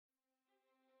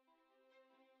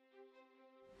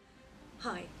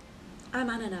Hi,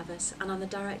 I'm Anna Navas and I'm the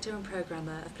Director and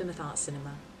Programmer of Plymouth Arts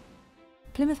Cinema.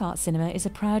 Plymouth Arts Cinema is a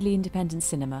proudly independent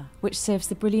cinema which serves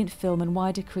the brilliant film and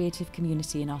wider creative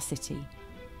community in our city.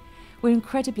 We're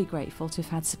incredibly grateful to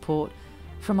have had support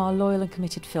from our loyal and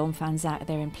committed film fans out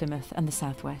there in Plymouth and the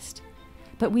South West,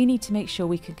 but we need to make sure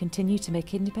we can continue to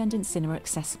make independent cinema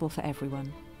accessible for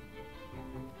everyone.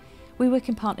 We work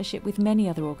in partnership with many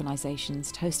other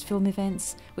organisations to host film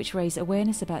events which raise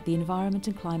awareness about the environment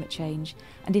and climate change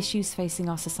and issues facing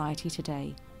our society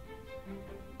today.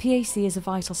 PAC is a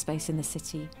vital space in the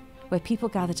city where people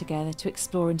gather together to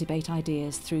explore and debate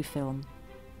ideas through film.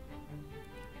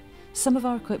 Some of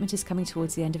our equipment is coming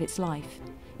towards the end of its life,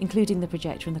 including the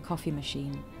projector and the coffee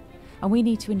machine, and we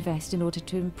need to invest in order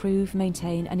to improve,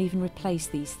 maintain and even replace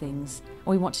these things, and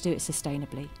we want to do it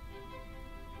sustainably.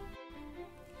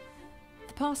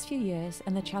 The past few years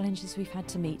and the challenges we've had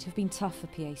to meet have been tough for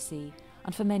PAC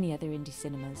and for many other indie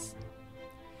cinemas.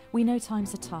 We know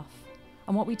times are tough,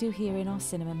 and what we do here in our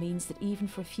cinema means that even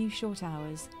for a few short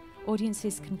hours,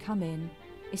 audiences can come in,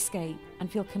 escape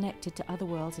and feel connected to other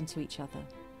worlds and to each other.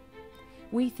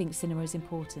 We think cinema is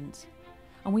important,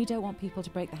 and we don't want people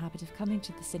to break the habit of coming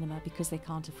to the cinema because they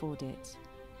can't afford it.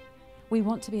 We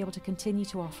want to be able to continue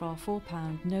to offer our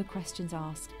 £4, no questions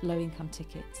asked, low-income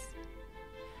tickets.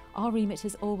 Our remit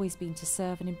has always been to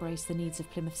serve and embrace the needs of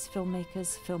Plymouth's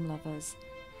filmmakers, film lovers,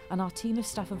 and our team of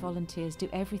staff and volunteers do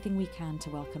everything we can to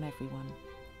welcome everyone.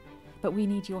 But we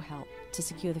need your help to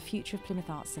secure the future of Plymouth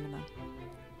Arts Cinema.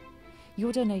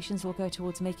 Your donations will go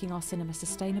towards making our cinema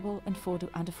sustainable and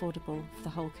affordable for the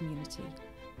whole community.